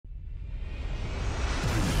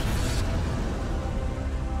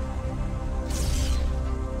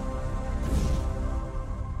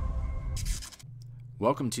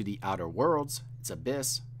Welcome to the Outer Worlds. It's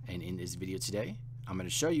Abyss, and in this video today, I'm going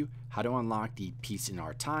to show you how to unlock the Peace in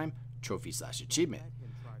Our Time trophy/achievement.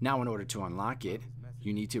 Now, in order to unlock it,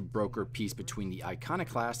 you need to broker peace between the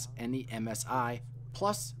Iconoclast and the MSI.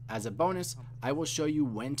 Plus, as a bonus, I will show you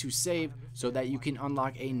when to save so that you can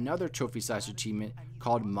unlock another trophy/achievement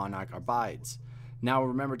called Monarch Abides. Now,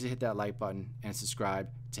 remember to hit that like button and subscribe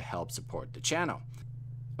to help support the channel.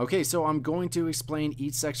 Okay, so I'm going to explain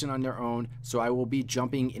each section on their own, so I will be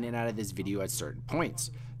jumping in and out of this video at certain points.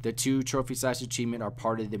 The two trophy/achievement are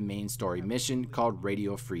part of the main story mission called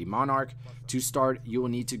Radio Free Monarch. To start, you will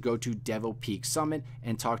need to go to Devil Peak Summit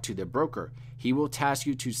and talk to the broker. He will task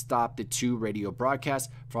you to stop the two radio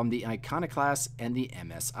broadcasts from the Iconoclast and the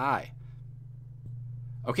MSI.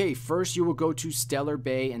 Okay, first you will go to Stellar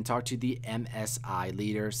Bay and talk to the MSI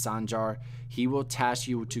leader, Sanjar. He will task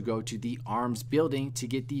you to go to the Arms building to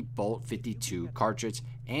get the Bolt 52 cartridge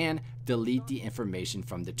and delete the information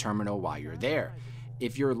from the terminal while you're there.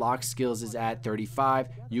 If your lock skills is at 35,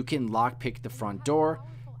 you can lockpick the front door,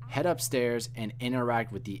 head upstairs, and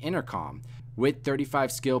interact with the intercom. With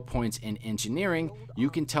 35 skill points in engineering, you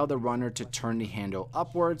can tell the runner to turn the handle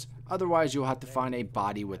upwards, otherwise you'll have to find a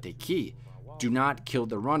body with a key. Do not kill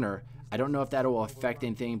the runner. I don't know if that will affect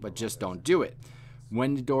anything, but just don't do it.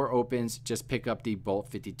 When the door opens, just pick up the Bolt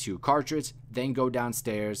 52 cartridge, then go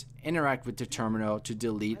downstairs, interact with the terminal to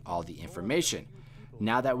delete all the information.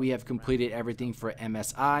 Now that we have completed everything for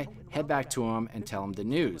MSI, head back to him and tell him the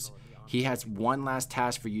news. He has one last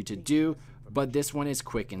task for you to do, but this one is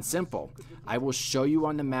quick and simple. I will show you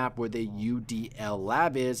on the map where the UDL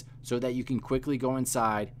lab is so that you can quickly go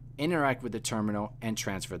inside, interact with the terminal, and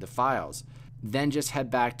transfer the files. Then just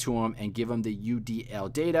head back to him and give him the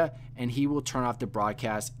UDL data, and he will turn off the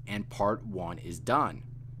broadcast, and part 1 is done.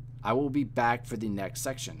 I will be back for the next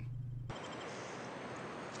section.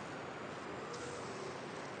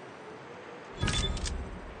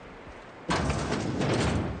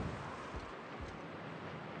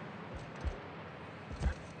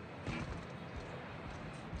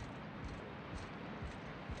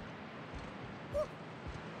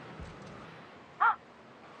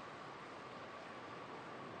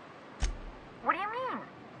 What do you mean?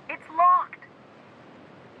 It's locked.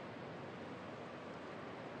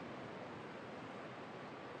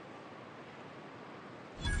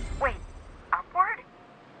 Wait, upward?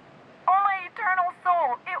 Oh, my eternal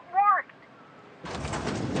soul, it worked!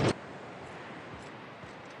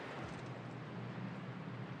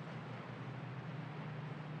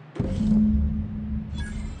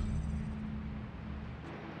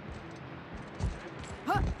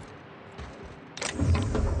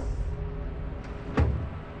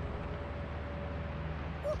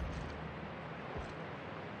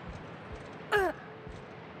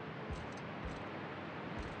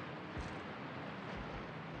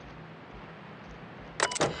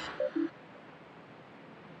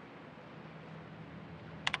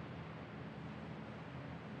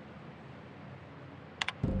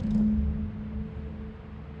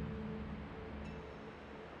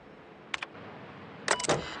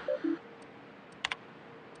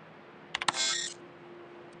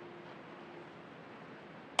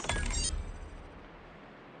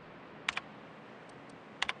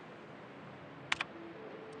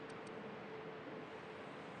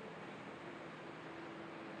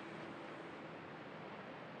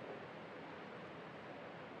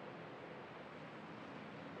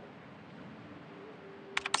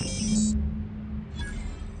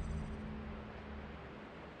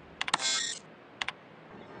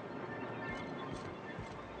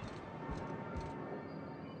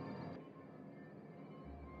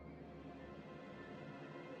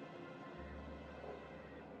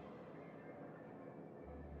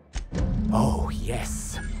 Oh,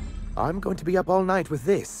 yes. I'm going to be up all night with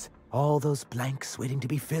this. All those blanks waiting to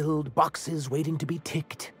be filled, boxes waiting to be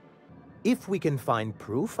ticked. If we can find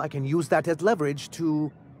proof, I can use that as leverage to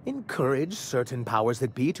encourage certain powers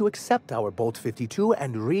that be to accept our Bolt 52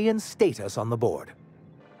 and reinstate us on the board.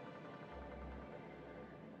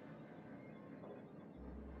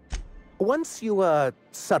 Once you,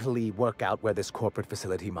 subtly work out where this corporate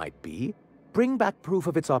facility might be, bring back proof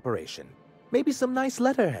of its operation. Maybe some nice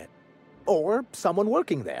letterhead. Or someone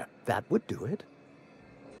working there. That would do it.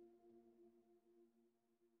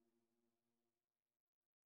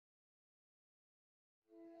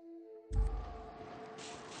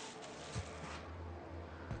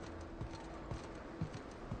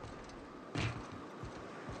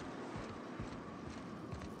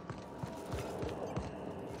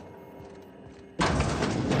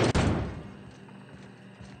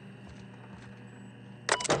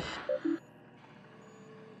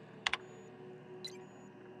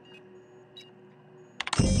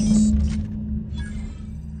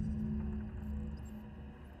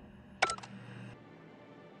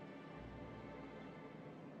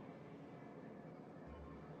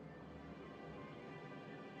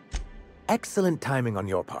 Excellent timing on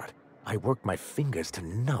your part. I worked my fingers to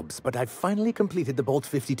nubs, but I've finally completed the Bolt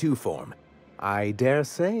 52 form. I dare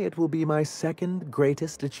say it will be my second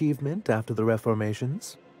greatest achievement after the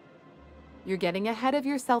Reformations. You're getting ahead of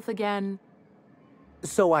yourself again.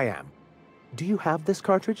 So I am. Do you have this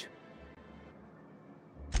cartridge?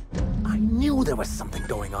 I knew there was something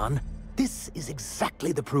going on. This is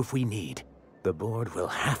exactly the proof we need. The board will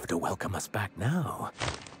have to welcome us back now.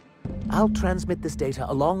 I'll transmit this data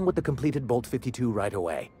along with the completed Bolt 52 right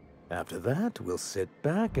away. After that, we'll sit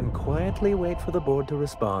back and quietly wait for the board to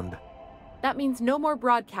respond. That means no more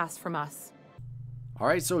broadcasts from us.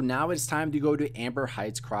 Alright, so now it's time to go to Amber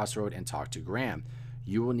Heights Crossroad and talk to Graham.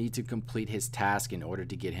 You will need to complete his task in order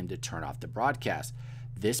to get him to turn off the broadcast.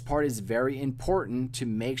 This part is very important to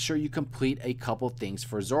make sure you complete a couple things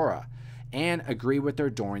for Zora and agree with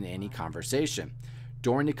her during any conversation.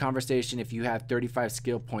 During the conversation, if you have 35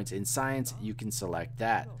 skill points in science, you can select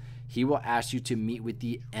that. He will ask you to meet with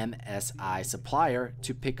the MSI supplier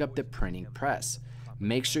to pick up the printing press.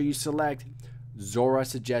 Make sure you select Zora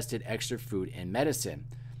suggested extra food and medicine.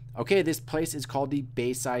 Okay, this place is called the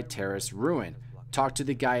Bayside Terrace Ruin. Talk to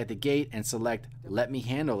the guy at the gate and select let me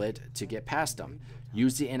handle it to get past him.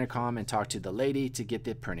 Use the intercom and talk to the lady to get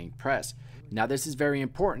the printing press. Now this is very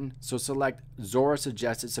important, so select Zora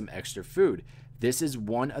suggested some extra food. This is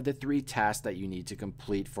one of the 3 tasks that you need to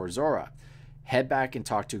complete for Zora. Head back and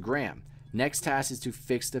talk to Graham. Next task is to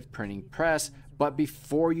fix the printing press, but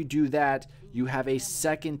before you do that, you have a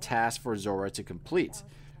second task for Zora to complete.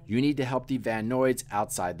 You need to help the Van Noids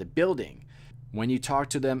outside the building. When you talk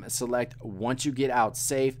to them, select once you get out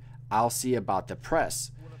safe, I'll see about the press.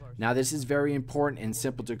 Now this is very important and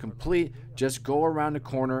simple to complete. Just go around the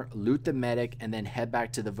corner, loot the medic, and then head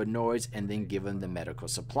back to the Van Noids and then give them the medical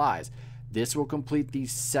supplies. This will complete the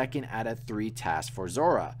second out of 3 tasks for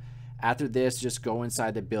Zora. After this, just go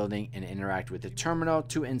inside the building and interact with the terminal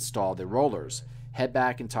to install the rollers. Head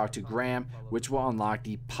back and talk to Graham, which will unlock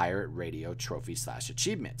the Pirate Radio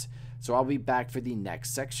trophy/achievement. So I'll be back for the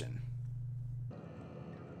next section.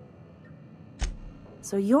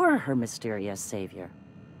 So you're her mysterious savior.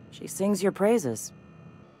 She sings your praises.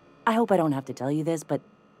 I hope I don't have to tell you this, but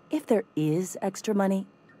if there is extra money,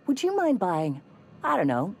 would you mind buying, I don't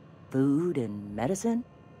know, food and medicine?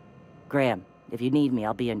 Graham, if you need me,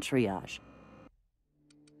 I'll be in triage.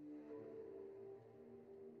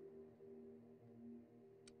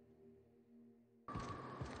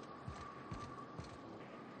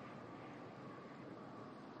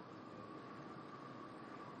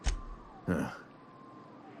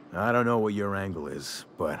 I don't know what your angle is,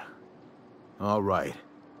 but... all right.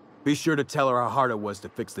 Be sure to tell her how hard it was to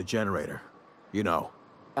fix the generator. You know,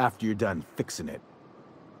 after you're done fixing it.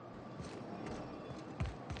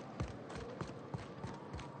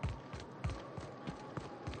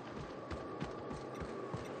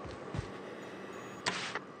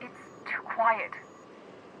 It's too quiet.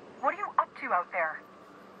 What are you up to out there?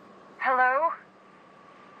 Hello?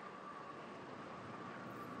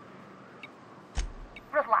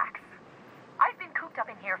 Relax. I've been cooped up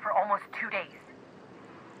in here for almost 2 days.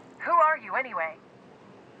 Who are you, anyway?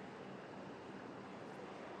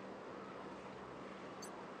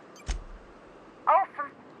 Oh,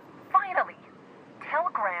 finally! Tell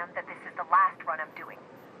Graham that this is the last run I'm doing.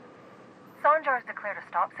 Sanjar's declared a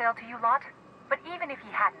stop sale to you lot, but even if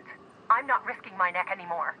he hadn't, I'm not risking my neck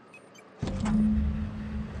anymore.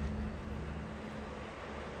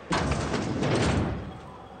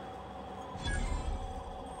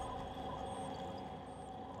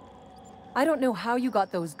 I don't know how you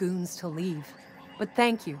got those goons to leave, but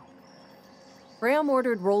thank you. Graham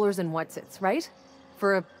ordered rollers and whatsits, right?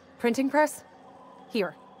 For a printing press?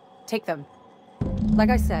 Here, take them. Like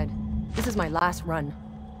I said, this is my last run.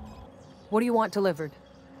 What do you want delivered?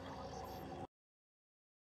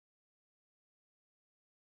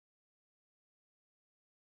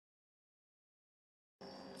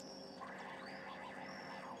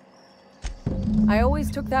 I always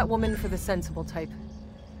took that woman for the sensible type.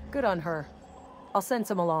 Good on her. I'll send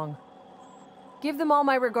some along. Give them all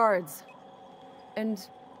my regards. And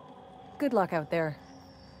good luck out there.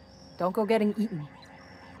 Don't go getting eaten.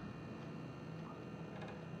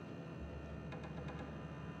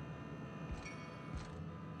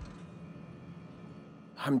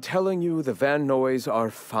 I'm telling you, the Van Noids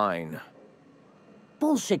are fine.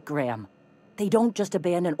 Bullshit, Graham. They don't just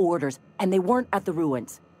abandon orders, and they weren't at the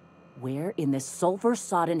ruins. Where in this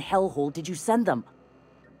sulfur-sodden hellhole did you send them?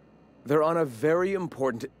 They're on a very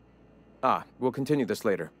important... Ah, we'll continue this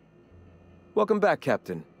later. Welcome back,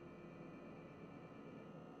 Captain.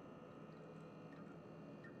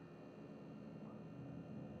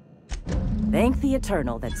 Thank the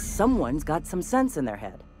Eternal that someone's got some sense in their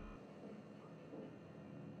head.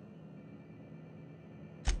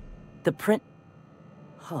 The print...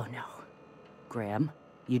 Oh no. Graham,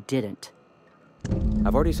 you didn't.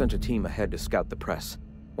 I've already sent a team ahead to scout the press.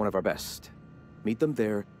 One of our best. Meet them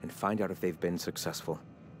there and find out if they've been successful.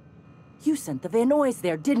 You sent the Van Noys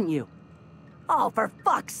there, didn't you? Oh, for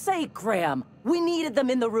fuck's sake, Graham! We needed them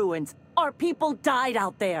in the ruins! Our people died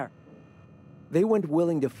out there! They went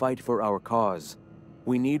willing to fight for our cause.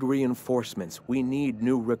 We need reinforcements. We need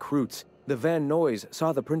new recruits. The Van Noys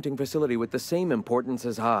saw the printing facility with the same importance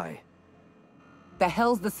as I. The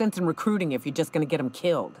hell's the sense in recruiting if you're just gonna get them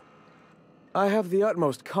killed? I have the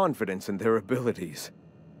utmost confidence in their abilities.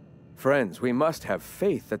 Friends, we must have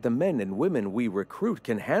faith that the men and women we recruit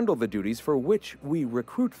can handle the duties for which we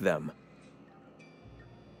recruit them.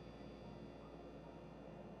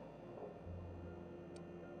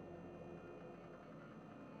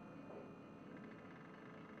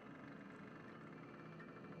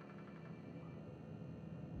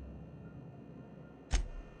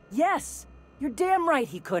 Yes! You're damn right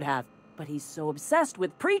he could have. But he's so obsessed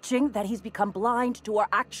with preaching that he's become blind to our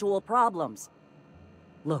actual problems.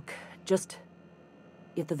 Look, just...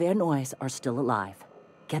 If the Van Noys are still alive,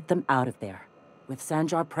 get them out of there. With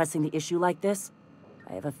Sanjar pressing the issue like this,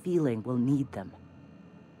 I have a feeling we'll need them.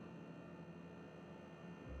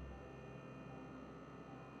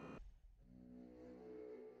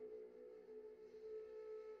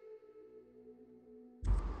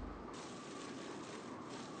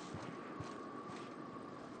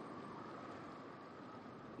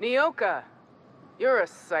 Nyoka, you're a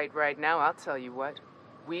sight right now, I'll tell you what.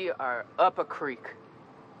 We are up a creek.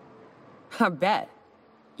 I bet.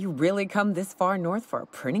 You really come this far north for a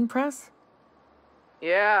printing press?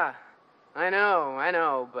 Yeah, I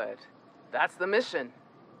know, but that's the mission.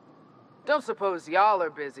 Don't suppose y'all are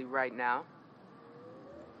busy right now.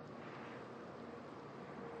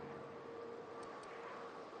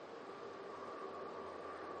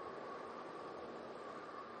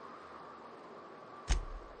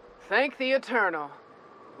 Thank the Eternal.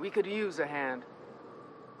 We could use a hand.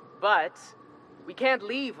 But we can't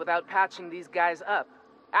leave without patching these guys up.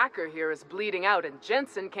 Acker here is bleeding out and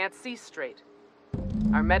Jensen can't see straight.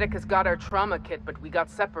 Our medic has got our trauma kit, but we got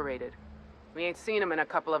separated. We ain't seen him in a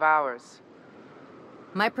couple of hours.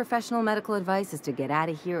 My professional medical advice is to get out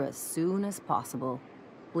of here as soon as possible.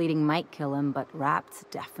 Bleeding might kill him, but wrapped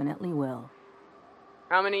definitely will.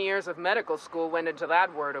 How many years of medical school went into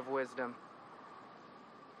that word of wisdom?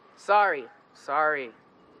 Sorry.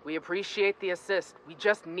 We appreciate the assist. We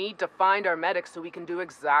just need to find our medic so we can do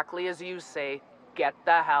exactly as you say. Get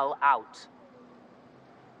the hell out.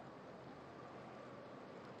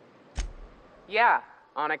 Yeah,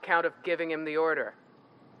 on account of giving him the order.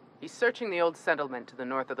 He's searching the old settlement to the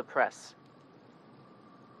north of the press.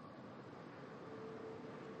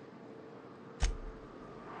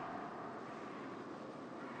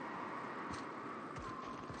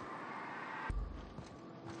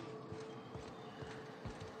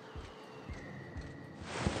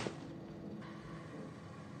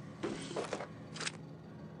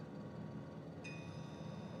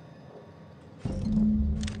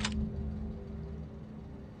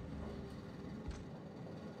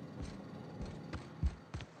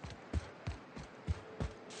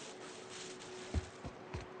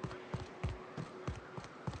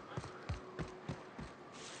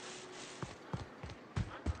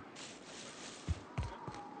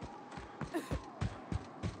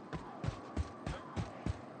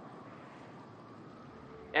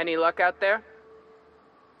 Any luck out there?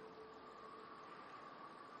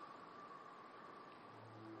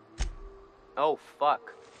 Oh,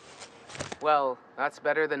 fuck. Well, that's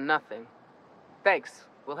better than nothing. Thanks.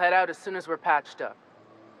 We'll head out as soon as we're patched up.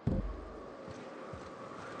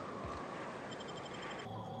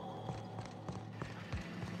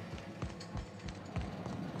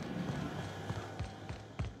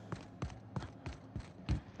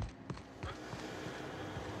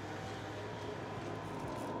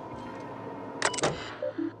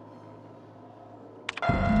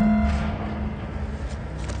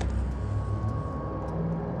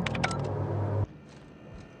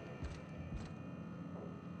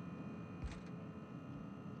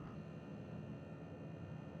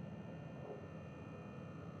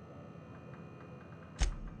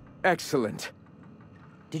 Excellent.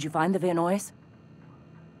 Did you find the Van Noys?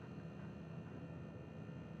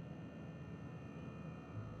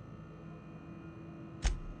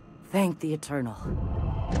 Thank the Eternal.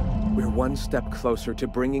 We're one step closer to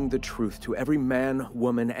bringing the truth to every man,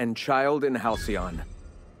 woman, and child in Halcyon.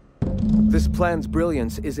 This plan's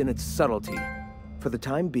brilliance is in its subtlety. For the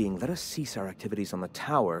time being, let us cease our activities on the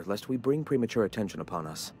tower, lest we bring premature attention upon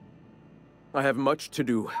us. I have much to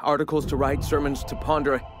do, articles to write, sermons to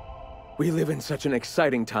ponder. We live in such an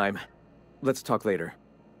exciting time. Let's talk later.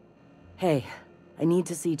 Hey, I need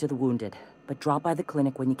to see to the wounded, but drop by the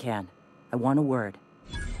clinic when you can. I want a word.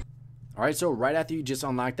 Alright, so right after you just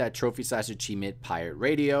unlocked that trophy/achievement pirate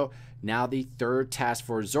radio, now the third task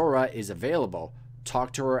for Zora is available.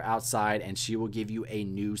 Talk to her outside and she will give you a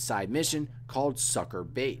new side mission called Sucker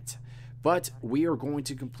Bait. But we are going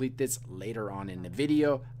to complete this later on in the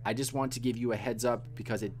video. I just want to give you a heads up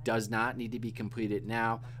because it does not need to be completed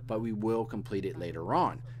now, but we will complete it later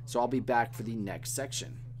on. So I'll be back for the next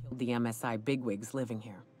section. The MSI bigwigs living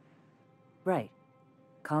here. Right.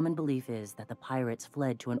 Common belief is that the pirates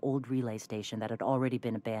fled to an old relay station that had already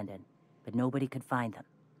been abandoned, but nobody could find them.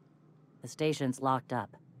 The station's locked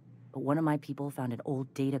up, but one of my people found an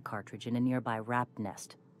old data cartridge in a nearby rap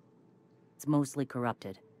nest. It's mostly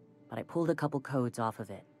corrupted, but I pulled a couple codes off of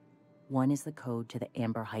it. One is the code to the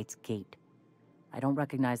Amber Heights gate. I don't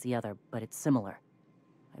recognize the other, but it's similar.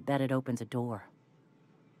 I bet it opens a door.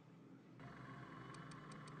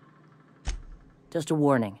 Just a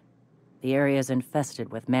warning. The area is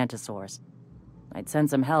infested with mantisaurs. I'd send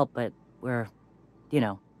some help, but we're,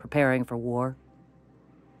 preparing for war.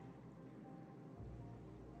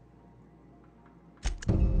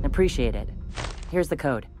 Appreciate it. Here's the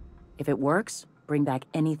code. If it works, bring back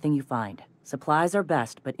anything you find. Supplies are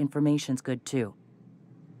best, but information's good too.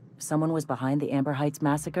 If someone was behind the Amber Heights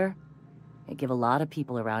massacre, it'd give a lot of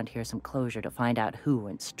people around here some closure to find out who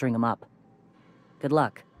and string them up. Good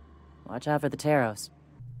luck. Watch out for the Taros.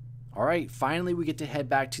 Alright, finally we get to head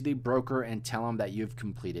back to the broker and tell him that you've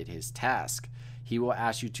completed his task. He will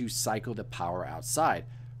ask you to cycle the power outside.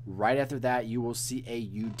 Right after that, you will see a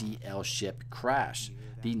UDL ship crash.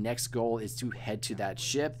 The next goal is to head to that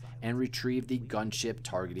ship and retrieve the gunship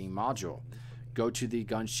targeting module. Go to the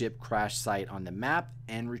gunship crash site on the map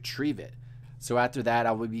and retrieve it. So after that,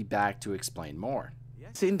 I will be back to explain more.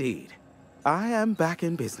 Yes, indeed. I am back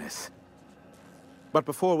in business. But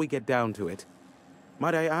before we get down to it,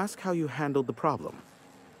 might I ask how you handled the problem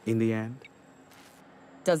in the end?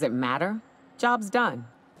 Does it matter? Job's done.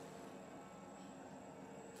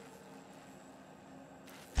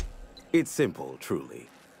 It's simple, truly.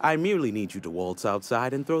 I merely need you to waltz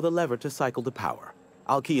outside and throw the lever to cycle the power.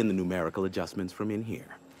 I'll key in the numerical adjustments from in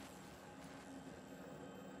here.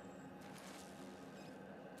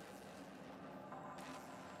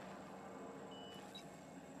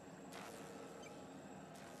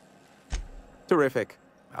 Terrific.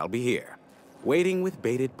 I'll be here, waiting with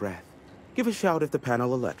bated breath. Give a shout if the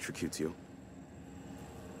panel electrocutes you.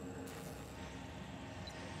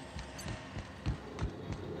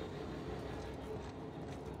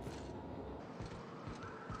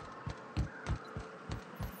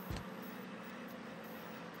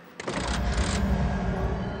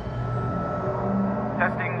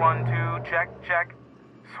 Testing 1, 2, check, check.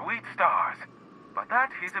 Sweet stars. But that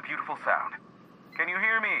is a beautiful sound. Can you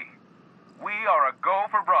hear me? We are a go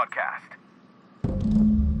for broadcast.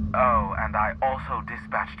 Oh, and I also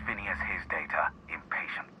dispatched Phineas his data.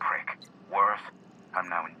 Impatient prick. Worse, I'm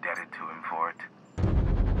now indebted to him for it.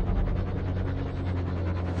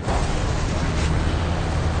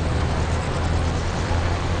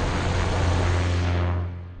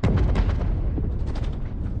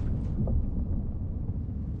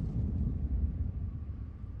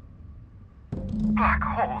 Black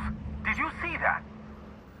holes! Did you see that?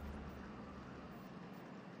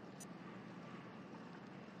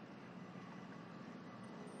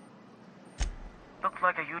 Looks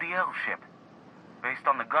like a UDL ship. Based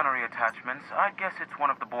on the gunnery attachments, I'd guess it's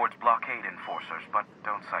one of the board's blockade enforcers, but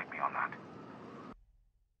don't cite me on that.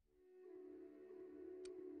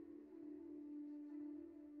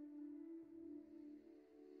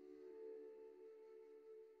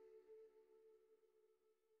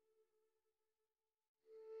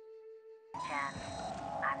 Jen,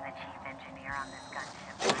 I'm the chief engineer on this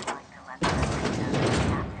gunship. I'd like to let the record know that the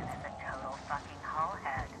captain is a total fucking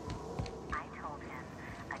hullhead. I told him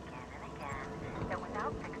again and again that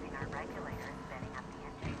without fixing our regulators, setting up the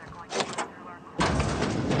engines are going to go through our course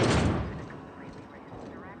in a completely random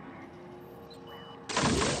direction. Well,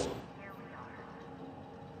 here we are.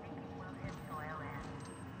 Thinking we'll hit soil in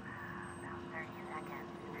about 30 seconds.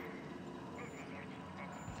 This is your chief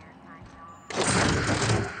engineer signing off.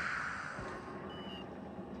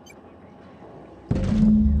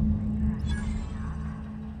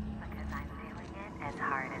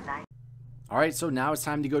 Alright, so now it's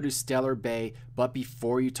time to go to Stellar Bay, but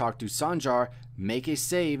before you talk to Sanjar, make a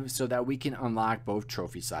save so that we can unlock both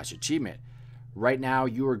trophy/achievement. Right now,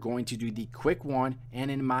 you are going to do the quick one, and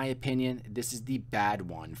in my opinion, this is the bad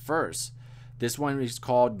one first. This one is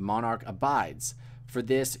called Monarch Abides. For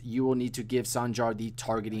this, you will need to give Sanjar the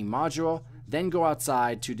targeting module, then go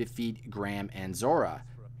outside to defeat Graham and Zora.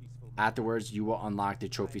 Afterwards, you will unlock the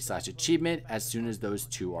trophy/achievement as soon as those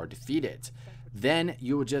two are defeated. Then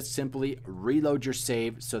you will just simply reload your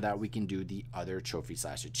save so that we can do the other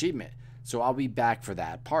trophy/achievement. So I'll be back for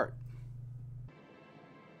that part.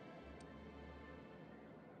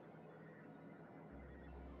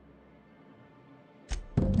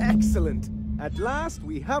 Excellent! At last,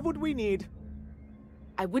 we have what we need.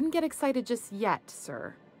 I wouldn't get excited just yet,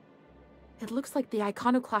 sir. It looks like the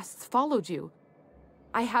iconoclasts followed you.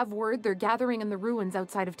 I have word they're gathering in the ruins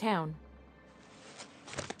outside of town.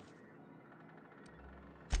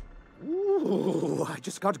 Ooh, I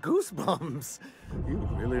just got goosebumps. You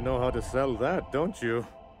really know how to sell that, don't you?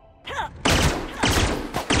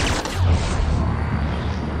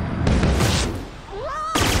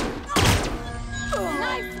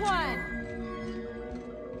 Nice one!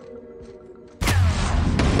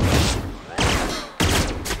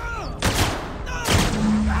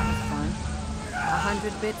 That was fun.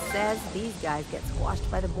 100 bits says these guys get squashed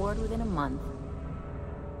by the board within a month.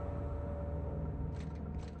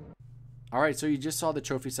 Alright, so you just saw the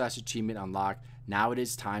trophy/achievement unlocked. Now it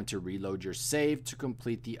is time to reload your save to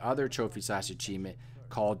complete the other trophy/achievement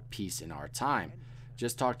called Peace in Our Time.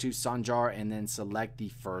 Just talk to Sanjar and then select the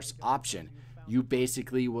first option. You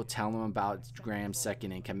basically will tell him about Graham's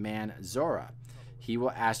second in command, Zora. He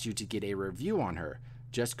will ask you to get a review on her.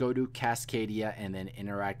 Just go to Cascadia and then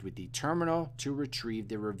interact with the terminal to retrieve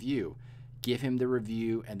the review. Give him the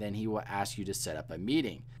review and then he will ask you to set up a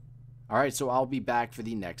meeting. Alright, so I'll be back for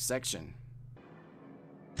the next section.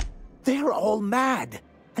 They're all mad.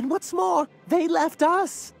 And what's more, they left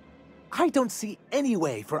us. I don't see any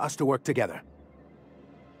way for us to work together.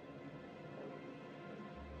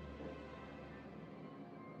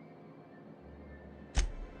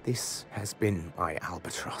 This has been my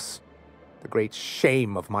albatross. The great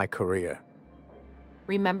shame of my career.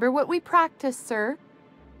 Remember what we practiced, sir?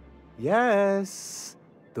 Yes.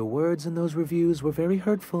 The words in those reviews were very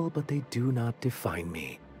hurtful, but they do not define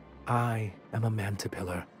me. I am a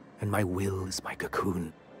mantipillar, and my will is my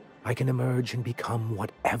cocoon. I can emerge and become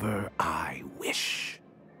whatever I wish.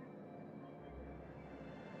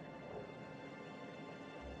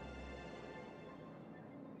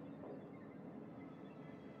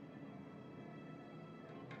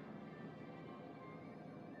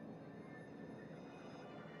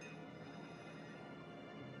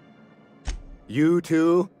 You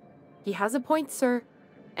two? He has a point, sir.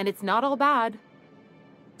 And it's not all bad.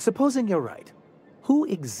 Supposing you're right, who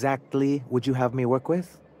exactly would you have me work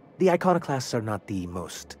with? The iconoclasts are not the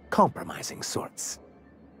most compromising sorts.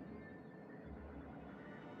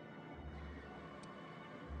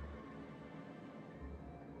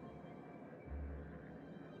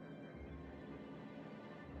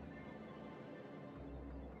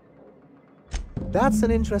 That's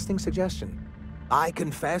an interesting suggestion. I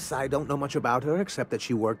confess I don't know much about her except that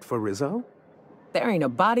she worked for Rizzo. There ain't a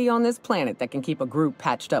body on this planet that can keep a group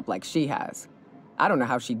patched up like she has. I don't know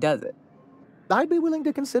how she does it. I'd be willing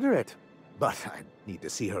to consider it, but I need to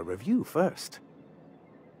see her review first.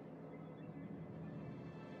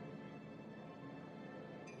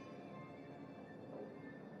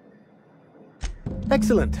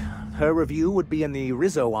 Excellent. Her review would be in the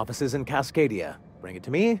Rizzo offices in Cascadia. Bring it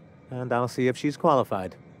to me, and I'll see if she's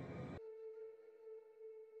qualified.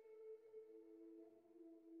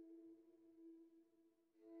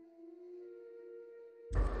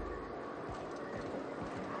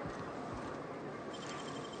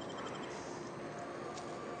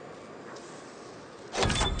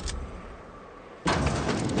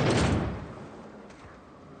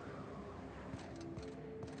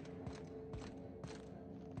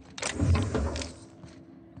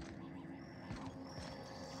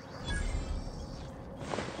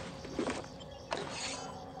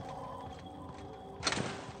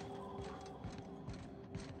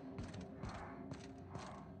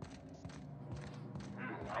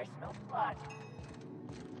 I smell blood.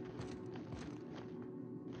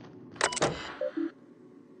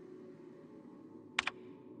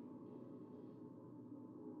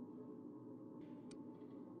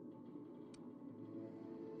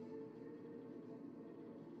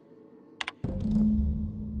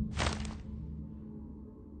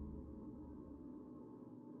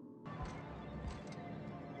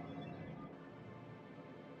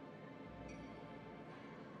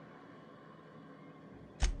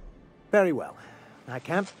 Very well. I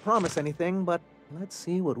can't promise anything, but let's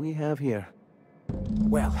see what we have here.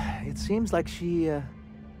 Well, it seems like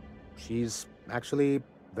she's actually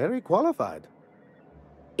very qualified.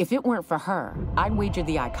 If it weren't for her, I'd wager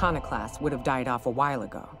the iconoclast would have died off a while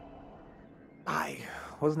ago. I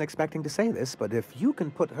wasn't expecting to say this, but if you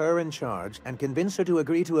can put her in charge and convince her to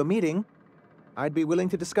agree to a meeting, I'd be willing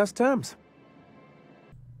to discuss terms.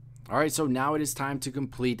 Alright, so now it is time to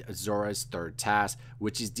complete Zora's third task,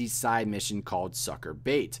 which is the side mission called Sucker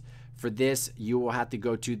Bait. For this, you will have to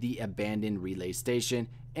go to the abandoned relay station,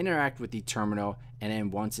 interact with the terminal, and then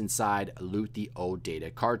once inside, loot the old data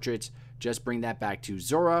cartridge. Just bring that back to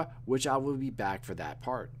Zora, which I will be back for that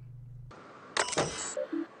part.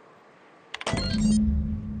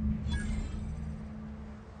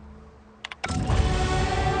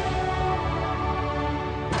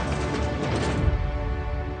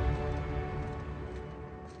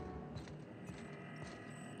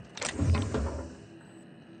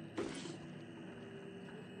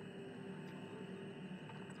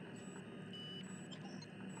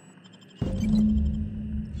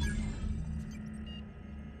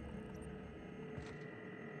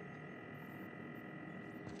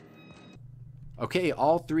 Okay,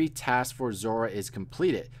 all 3 tasks for Zora is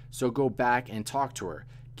completed, so go back and talk to her.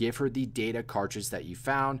 Give her the data cartridge that you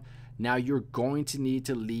found. Now you're going to need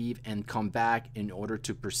to leave and come back in order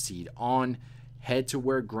to proceed on. Head to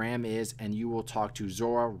where Graham is and you will talk to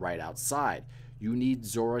Zora right outside. You need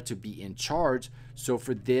Zora to be in charge, so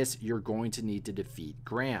for this you're going to need to defeat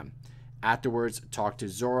Graham. Afterwards, talk to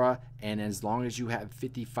Zora, and as long as you have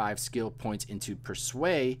 55 skill points into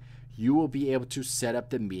Persuade, you will be able to set up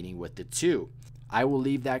the meeting with the two. I will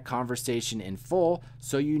leave that conversation in full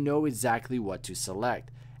so you know exactly what to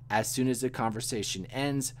select. As soon as the conversation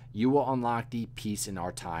ends, you will unlock the Peace in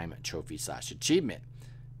Our Time trophy/achievement.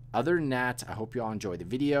 Other than that, I hope you all enjoyed the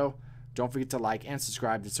video. Don't forget to like and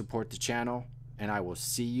subscribe to support the channel, and I will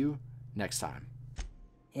see you next time.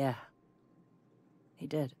 Yeah, he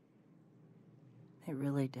did. He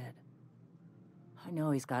really did. I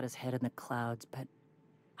know he's got his head in the clouds, but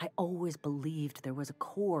I always believed there was a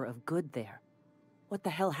core of good there. What the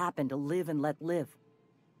hell happened to live and let live?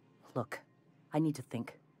 Look, I need to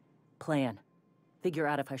think. Plan. Figure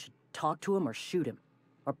out if I should talk to him or shoot him.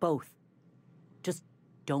 Or both. Just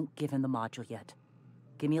don't give him the module yet.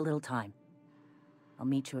 Give me a little time. I'll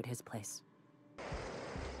meet you at his place.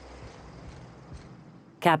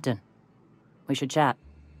 Captain, we should chat.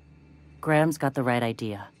 Graham's got the right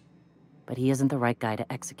idea, but he isn't the right guy to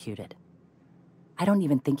execute it. I don't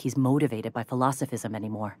even think he's motivated by philosophism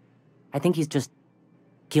anymore. I think he's just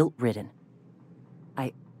guilt-ridden.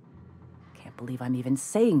 I can't believe I'm even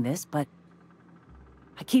saying this, but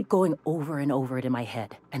I keep going over and over it in my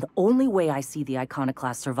head, and the only way I see the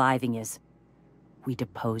Iconoclast surviving is we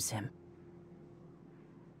depose him.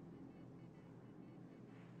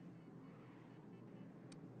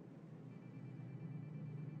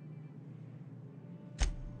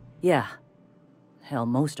 Yeah. Hell,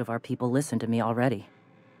 most of our people listen to me already.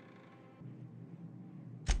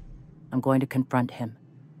 I'm going to confront him.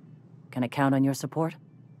 Can I count on your support?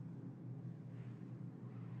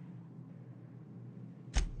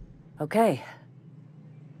 Okay.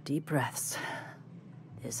 Deep breaths.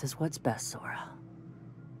 This is what's best, Zora.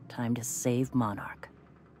 Time to save Monarch.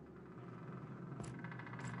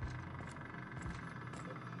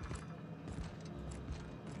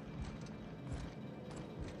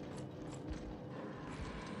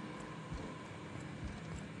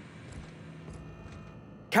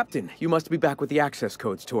 Captain, you must be back with the access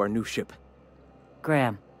codes to our new ship.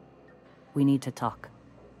 Graham, we need to talk.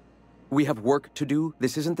 We have work to do.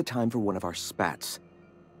 This isn't the time for one of our spats.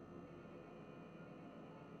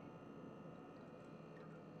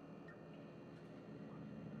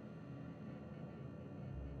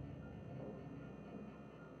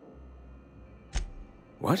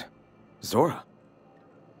 What? Zora?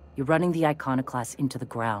 You're running the Iconoclast into the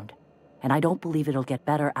ground, and I don't believe it'll get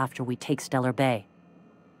better after we take Stellar Bay.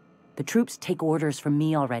 The troops take orders from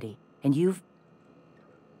me already, and you've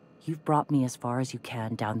brought me as far as you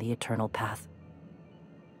can down the eternal path.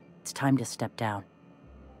 It's time to step down.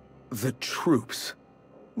 The troops?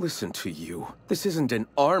 Listen to you. This isn't an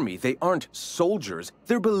army. They aren't soldiers.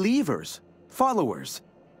 They're believers. Followers.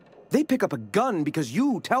 They pick up a gun because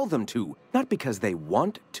you tell them to, not because they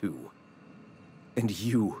want to. And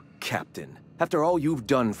you, Captain, after all you've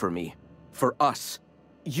done for me, for us,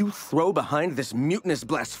 you throw behind this mutinous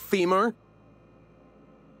blasphemer?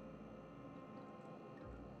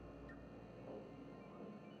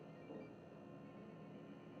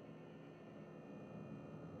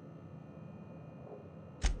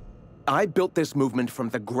 I built this movement from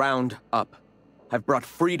the ground up. have brought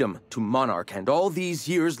freedom to Monarch, and all these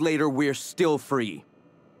years later, we're still free.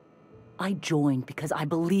 I joined because I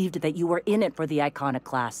believed that you were in it for the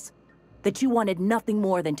Iconoclasts. That you wanted nothing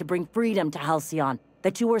more than to bring freedom to Halcyon.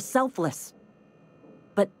 That you were selfless.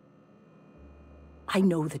 But I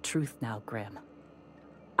know the truth now, Graham.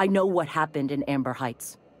 I know what happened in Amber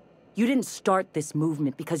Heights. You didn't start this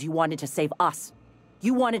movement because you wanted to save us.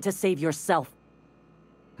 You wanted to save yourself.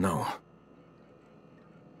 No.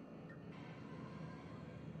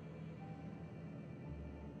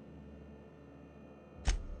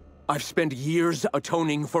 I've spent years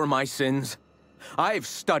atoning for my sins. I've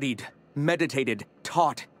studied, meditated,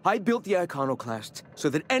 taught. I built the Iconoclasts so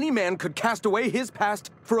that any man could cast away his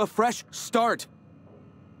past for a fresh start.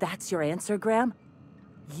 That's your answer, Graham?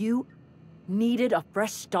 You needed a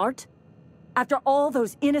fresh start? After all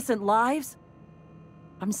those innocent lives?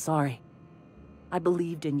 I'm sorry. I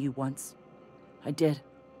believed in you once. I did.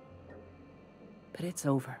 But it's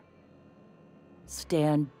over.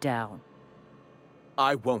 Stand down.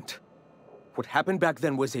 I won't. What happened back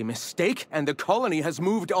then was a mistake, and the colony has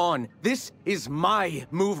moved on. This is my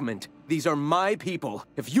movement. These are my people.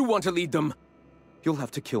 If you want to lead them, you'll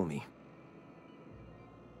have to kill me.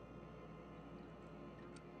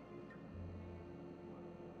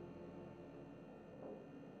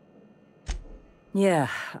 Yeah,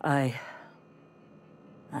 I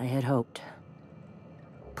had hoped.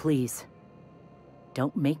 Please,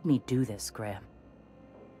 don't make me do this, Graham.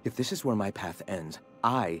 If this is where my path ends,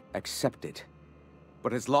 I accept it.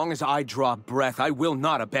 But as long as I draw breath, I will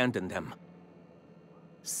not abandon them.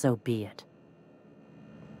 So be it.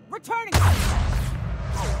 Returning!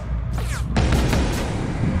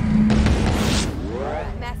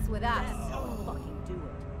 Mess with us. Fucking do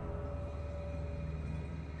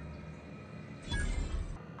it.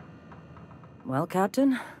 Well,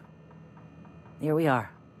 Captain, here we are.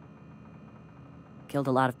 Killed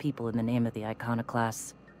a lot of people in the name of the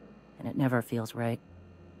Iconoclasts, and it never feels right.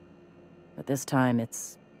 But this time,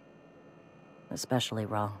 it's especially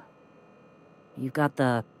wrong. You've got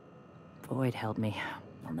the... Void help me.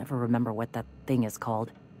 I'll never remember what that thing is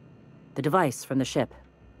called. The device from the ship.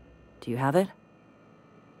 Do you have it?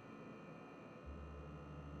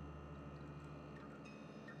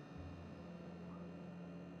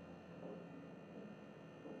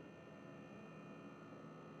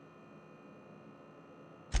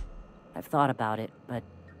 I've thought about it, but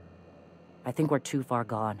I think we're too far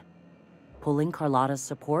gone. Pulling Carlotta's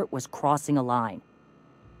support was crossing a line.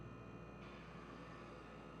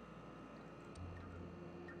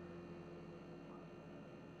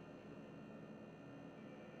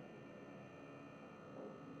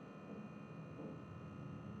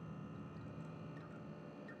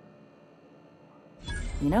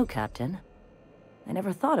 You know, Captain, I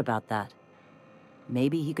never thought about that.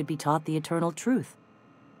 Maybe he could be taught the eternal truth.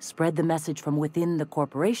 Spread the message from within the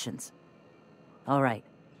corporations. All right.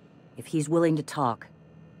 If he's willing to talk,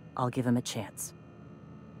 I'll give him a chance.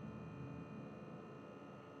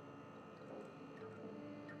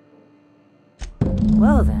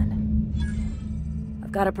 Well then.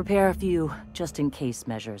 I've got to prepare a few just-in-case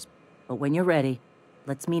measures. But when you're ready,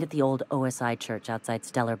 let's meet at the old OSI church outside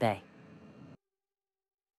Stellar Bay.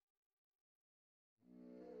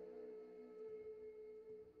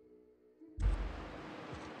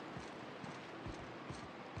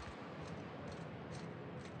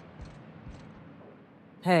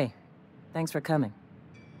 Hey, thanks for coming.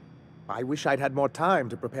 I wish I'd had more time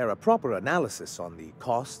to prepare a proper analysis on the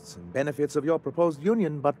costs and benefits of your proposed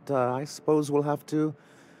union, but I suppose we'll have to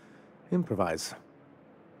improvise.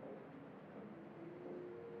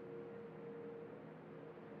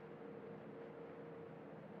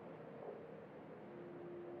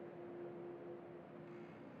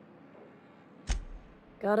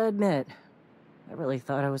 Gotta admit, I really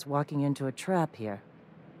thought I was walking into a trap here.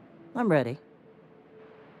 I'm ready.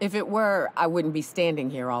 If it were, I wouldn't be standing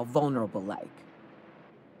here all vulnerable-like.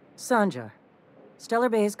 Sanjar, Stellar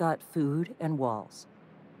Bay's got food and walls.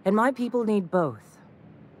 And my people need both.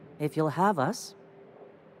 If you'll have us,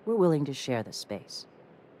 we're willing to share the space.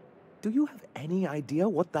 Do you have any idea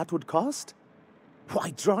what that would cost? Why,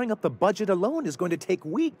 drawing up the budget alone is going to take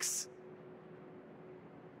weeks.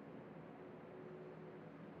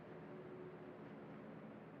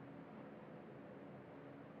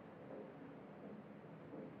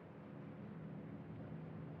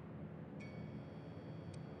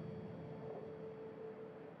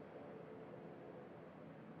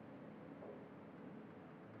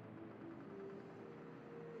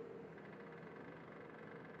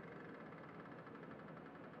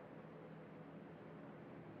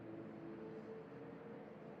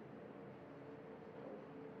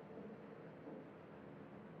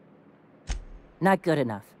 Not good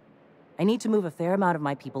enough. I need to move a fair amount of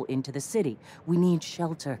my people into the city. We need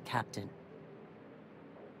shelter, Captain.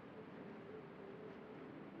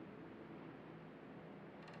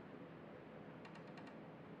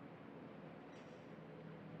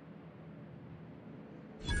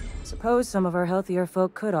 Suppose some of our healthier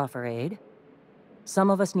folk could offer aid. Some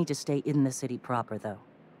of us need to stay in the city proper, though.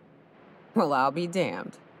 Well, I'll be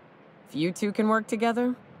damned. If you two can work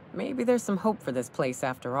together, maybe there's some hope for this place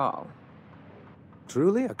after all.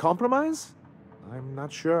 Truly? A compromise? I'm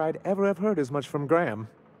not sure I'd ever have heard as much from Graham.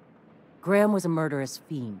 Graham was a murderous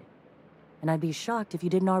fiend, and I'd be shocked if you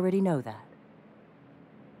didn't already know that.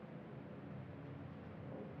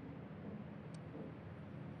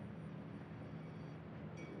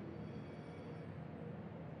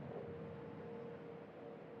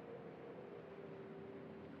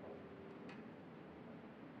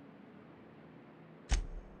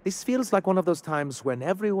 This feels like one of those times when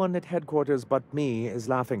everyone at headquarters but me is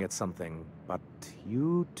laughing at something, but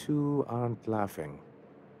you two aren't laughing.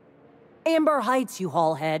 Amber Heights, you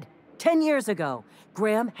haulhead. 10 years ago,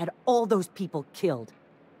 Graham had all those people killed.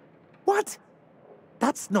 What?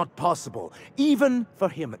 That's not possible. Even for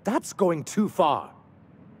him, that's going too far.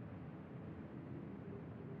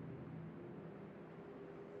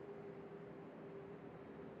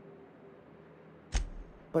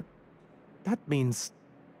 But that means...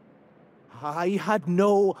 I had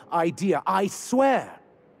no idea, I swear.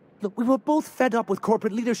 Look, we were both fed up with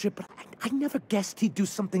corporate leadership, but I never guessed he'd do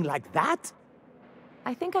something like that.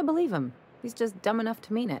 I think I believe him. He's just dumb enough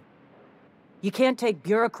to mean it. You can't take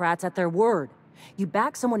bureaucrats at their word. You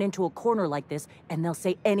back someone into a corner like this, and they'll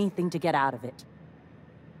say anything to get out of it.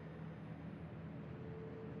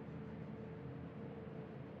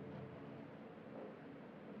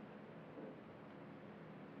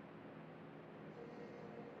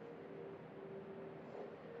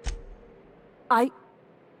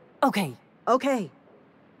 Okay.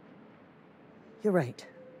 You're right.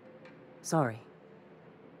 Sorry.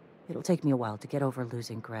 It'll take me a while to get over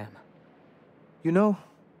losing Graham. You know,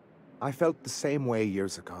 I felt the same way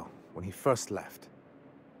years ago, when he first left.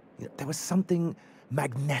 You know, there was something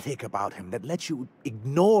magnetic about him that let you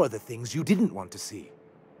ignore the things you didn't want to see.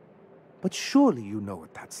 But surely you know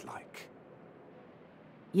what that's like.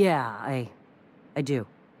 Yeah, I do.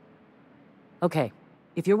 Okay,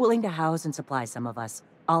 if you're willing to house and supply some of us,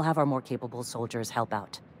 I'll have our more capable soldiers help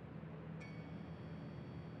out.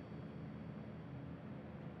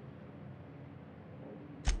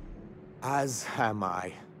 As am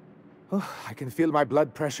I. Oh, I can feel my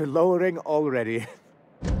blood pressure lowering already.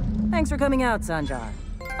 Thanks for coming out, Sanjar.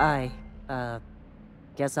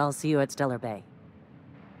 Guess I'll see you at Stellar Bay.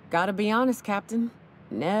 Gotta be honest, Captain.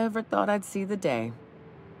 Never thought I'd see the day.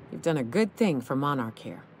 You've done a good thing for Monarch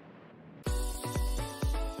here.